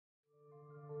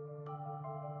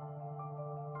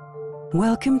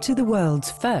Welcome to the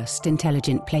world's first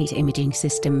intelligent plate imaging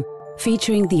system,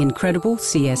 featuring the incredible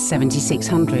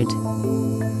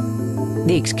CS7600,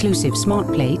 the exclusive smart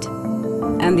plate,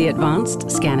 and the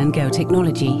advanced scan and go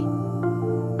technology.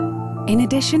 In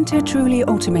addition to a truly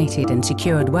automated and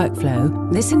secured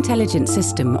workflow, this intelligent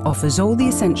system offers all the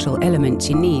essential elements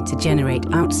you need to generate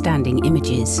outstanding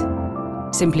images.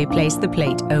 Simply place the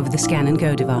plate over the scan and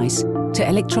go device to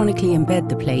electronically embed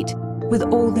the plate with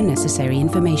all the necessary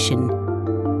information.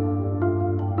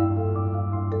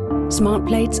 Smart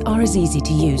plates are as easy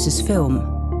to use as film,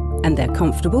 and they're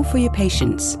comfortable for your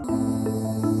patients.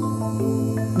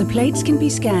 The plates can be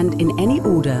scanned in any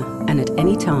order and at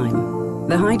any time.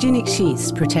 The hygienic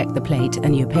sheaths protect the plate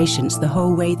and your patients the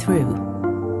whole way through.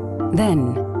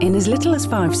 Then, in as little as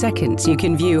 5 seconds, you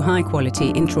can view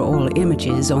high-quality intraoral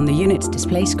images on the unit's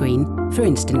display screen for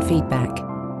instant feedback.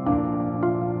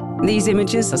 These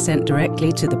images are sent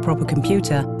directly to the proper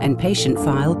computer and patient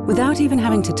file without even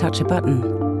having to touch a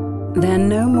button. There are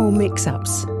no more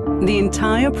mix-ups. The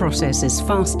entire process is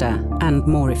faster and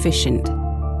more efficient.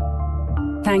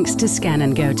 Thanks to scan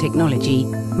and go technology,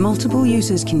 multiple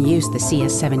users can use the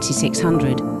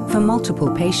CS7600 for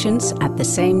multiple patients at the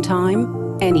same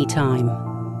time, anytime.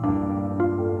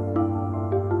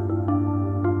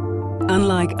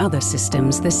 Unlike other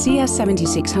systems, the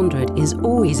CS7600 is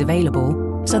always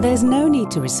available, so there's no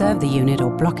need to reserve the unit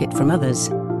or block it from others.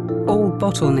 All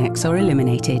bottlenecks are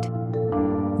eliminated.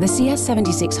 The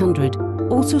CS7600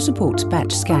 also supports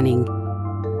batch scanning.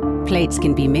 Plates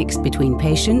can be mixed between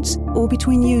patients or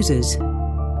between users.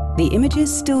 The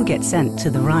images still get sent to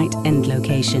the right end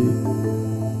location.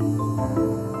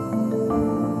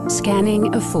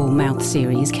 Scanning a full mouth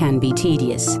series can be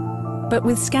tedious, but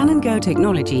with scan and go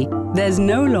technology, there's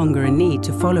no longer a need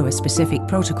to follow a specific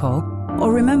protocol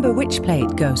or remember which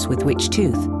plate goes with which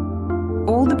tooth.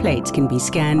 All the plates can be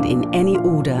scanned in any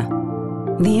order.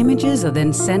 The images are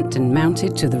then sent and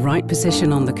mounted to the right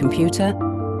position on the computer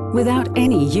without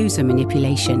any user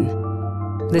manipulation.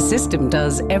 The system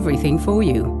does everything for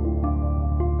you.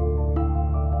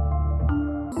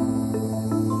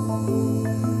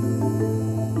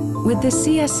 With the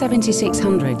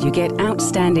CS7600, you get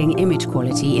outstanding image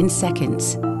quality in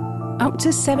seconds, up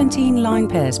to 17 line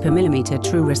pairs per millimeter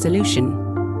true resolution.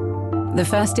 The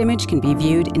first image can be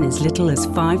viewed in as little as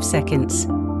 5 seconds,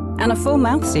 and a full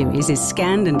mouth series is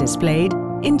scanned and displayed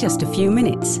in just a few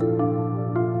minutes.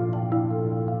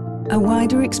 A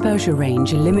wider exposure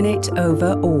range eliminates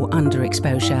over or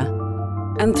underexposure,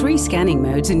 and 3 scanning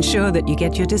modes ensure that you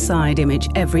get your desired image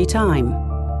every time.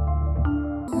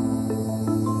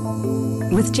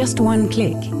 With just one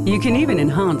click, you can even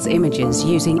enhance images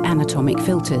using anatomic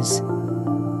filters.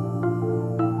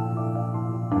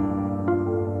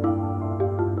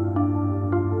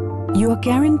 You are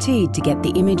guaranteed to get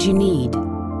the image you need,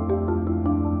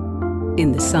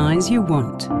 in the size you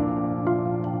want.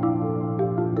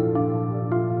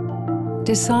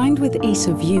 Designed with ease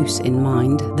of use in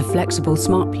mind, the flexible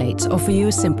smart plates offer you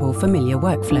a simple, familiar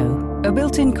workflow. A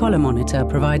built-in color monitor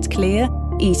provides clear,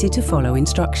 easy-to-follow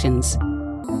instructions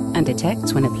and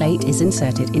detects when a plate is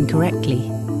inserted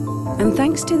incorrectly. And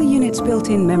thanks to the unit's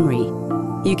built-in memory,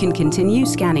 you can continue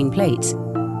scanning plates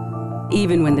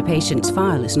even when the patient's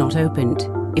file is not opened,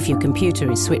 if your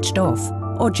computer is switched off,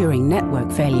 or during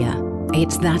network failure.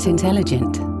 It's that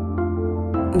intelligent.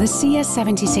 The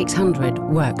CS7600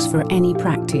 works for any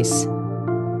practice.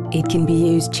 It can be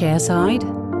used chairside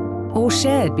or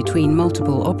shared between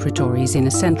multiple operatories in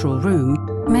a central room,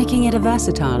 making it a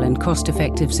versatile and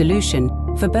cost-effective solution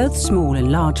for both small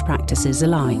and large practices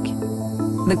alike.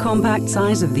 The compact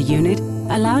size of the unit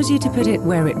allows you to put it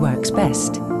where it works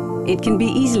best. It can be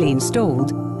easily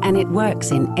installed, and it works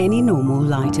in any normal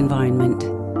light environment.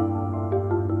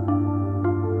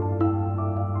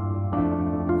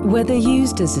 Whether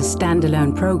used as a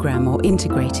standalone program or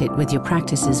integrated with your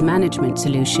practice's management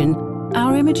solution,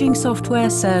 our imaging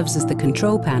software serves as the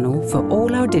control panel for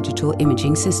all our digital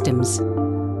imaging systems.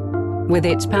 With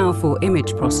its powerful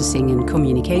image processing and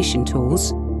communication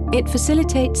tools, it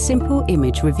facilitates simple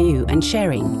image review and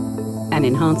sharing, and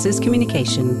enhances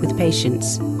communication with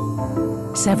patients.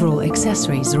 Several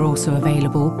accessories are also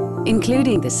available,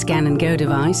 including the scan and go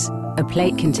device, a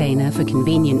plate container for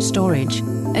convenient storage,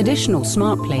 additional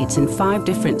smart plates in 5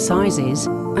 different sizes,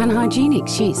 and hygienic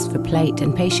sheaths for plate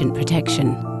and patient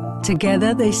protection.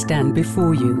 Together they stand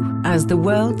before you as the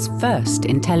world's first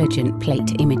intelligent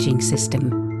plate imaging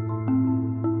system.